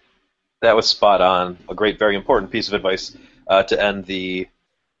think that was spot on. A great, very important piece of advice to end the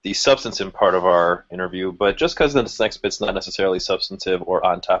substantive part of our interview. But just because this next bit's not necessarily substantive or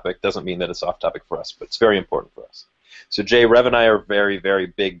on topic doesn't mean that it's off topic for us. But it's very important for us. So Jay, Rev, and I are very, very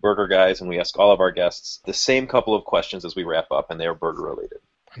big burger guys, and we ask all of our guests the same couple of questions as we wrap up, and they are burger related.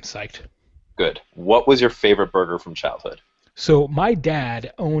 I'm psyched. Good. What was your favorite burger from childhood? So my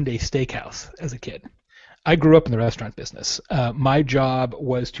dad owned a steakhouse as a kid. I grew up in the restaurant business. My job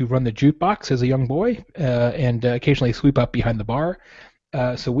was to run the jukebox as a young boy and occasionally sweep up behind the bar.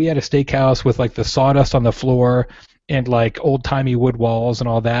 So we had a steakhouse with like the sawdust on the floor and like old-timey wood walls and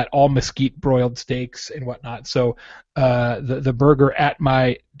all that, all mesquite broiled steaks and whatnot. So the burger at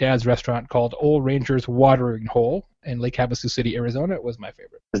my dad's restaurant called Old Ranger's Watering Hole in Lake Havasu City, Arizona was my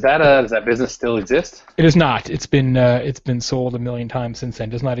favorite. Does that business still exist? It is not. It's been sold a million times since then.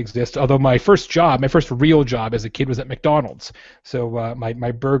 It does not exist. Although my first real job as a kid was at McDonald's. So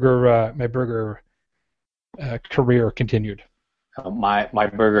my burger career continued. My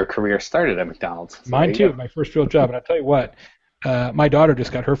burger career started at McDonald's. So mine too. My first real job, and I tell you what, my daughter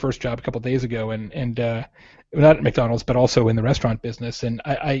just got her first job a couple of days ago, and not at McDonald's, but also in the restaurant business. And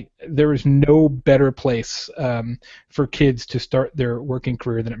there is no better place for kids to start their working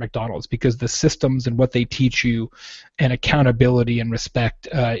career than at McDonald's, because the systems and what they teach you, and accountability and respect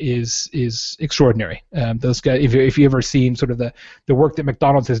is extraordinary. Those guys, if you ever seen sort of the work that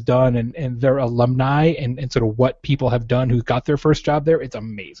McDonald's has done and their alumni and sort of what people have done who got their first job there, it's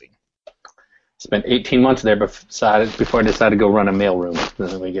amazing. Spent 18 months there before I decided to go run a mailroom.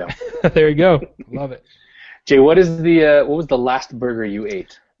 There we go. There you go. Love it. Jay, what was the last burger you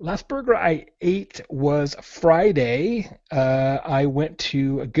ate? Last burger I ate was Friday. I went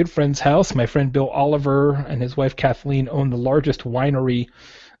to a good friend's house. My friend Bill Oliver and his wife Kathleen own the largest winery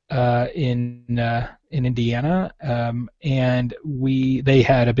in Indiana, and they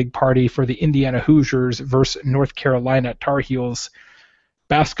had a big party for the Indiana Hoosiers versus North Carolina Tar Heels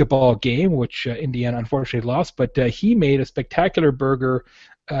basketball game, which Indiana unfortunately lost. But he made a spectacular burger,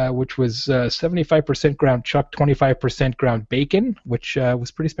 which was 75% ground chuck, 25% ground bacon, which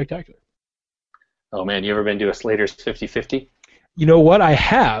was pretty spectacular. Oh man, you ever been to a Slater's 50-50? You know what? I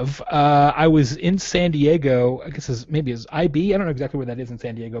have. I was in San Diego. I guess it's IB. I don't know exactly where that is in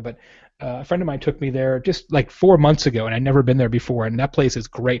San Diego, but a friend of mine took me there just like 4 months ago, and I'd never been there before. And that place is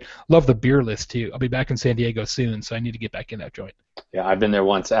great. Love the beer list too. I'll be back in San Diego soon, so I need to get back in that joint. Yeah, I've been there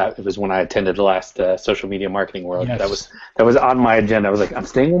once. It was when I attended the last Social Media Marketing World. Yes. That was on my agenda. I was like, I'm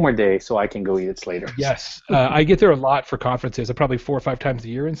staying one more day so I can go eat it later. Yes, I get there a lot for conferences. I'm probably 4 or 5 times a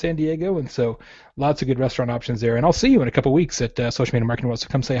year in San Diego, and so lots of good restaurant options there. And I'll see you in a couple weeks at Social Media Marketing World, so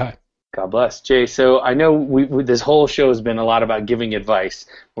come say hi. God bless. Jay, so I know this whole show has been a lot about giving advice,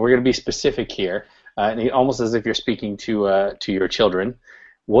 but we're going to be specific here, and almost as if you're speaking to your children.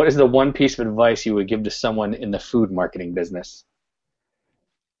 What is the one piece of advice you would give to someone in the food marketing business?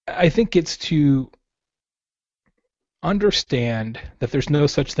 I think it's to understand that there's no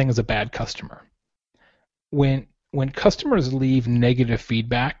such thing as a bad customer. When customers leave negative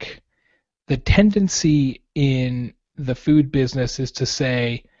feedback, the tendency in the food business is to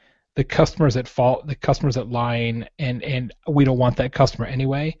say the customer's at fault, the customer's at line, and we don't want that customer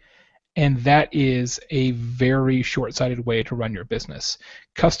anyway. And that is a very short-sighted way to run your business.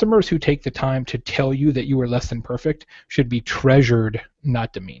 Customers who take the time to tell you that you are less than perfect should be treasured,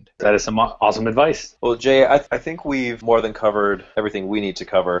 not demeaned. That is some awesome advice. Well, Jay, I think we've more than covered everything we need to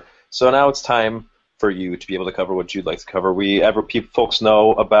cover. So now it's time for you to be able to cover what you'd like to cover. Folks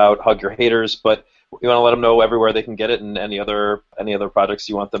know about Hug Your Haters, but you want to let them know everywhere they can get it and any other projects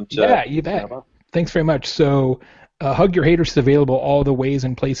you want them to. Yeah, you bet. Thanks very much. So Hug Your Haters is available all the ways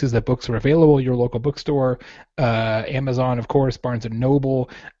and places that books are available, your local bookstore, Amazon, of course, Barnes & Noble.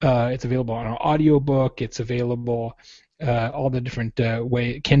 It's available on an audiobook. It's available all the different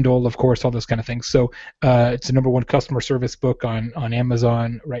Kindle, of course, all those kind of things. So it's the #1 customer service book on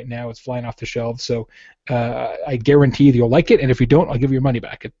Amazon right now. It's flying off the shelves. So I guarantee that you'll like it, and if you don't, I'll give you your money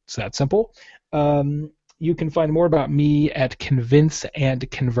back. It's that simple. You can find more about me at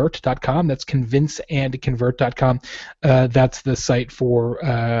convinceandconvert.com. That's convinceandconvert.com. That's the site for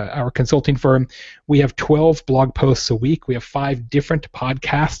our consulting firm. We have 12 blog posts a week. We have 5 different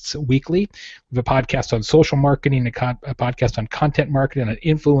podcasts weekly. We have a podcast on social marketing, a podcast on content marketing, on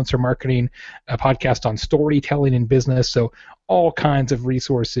influencer marketing, a podcast on storytelling in business. So all kinds of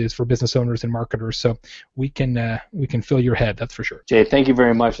resources for business owners and marketers. So we can fill your head, that's for sure. Jay, thank you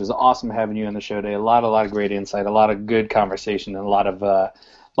very much. It was awesome having you on the show today. A lot of great insight, a lot of good conversation, and a lot of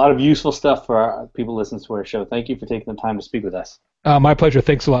useful stuff for our people listening to our show. Thank you for taking the time to speak with us. My pleasure.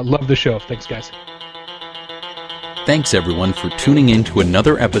 Thanks a lot. Love the show. Thanks, guys. Thanks, everyone, for tuning in to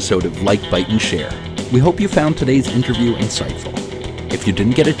another episode of Like, Bite, and Share. We hope you found today's interview insightful. If you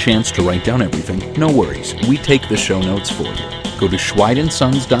didn't get a chance to write down everything, no worries. We take the show notes for you. Go to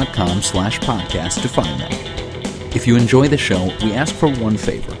schweidandsons.com/podcast to find them. If you enjoy the show, we ask for one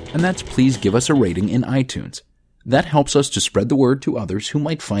favor, and that's please give us a rating in iTunes. That helps us to spread the word to others who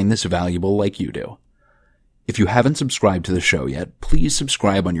might find this valuable like you do. If you haven't subscribed to the show yet, please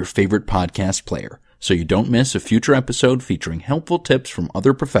subscribe on your favorite podcast player so you don't miss a future episode featuring helpful tips from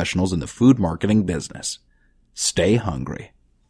other professionals in the food marketing business. Stay hungry.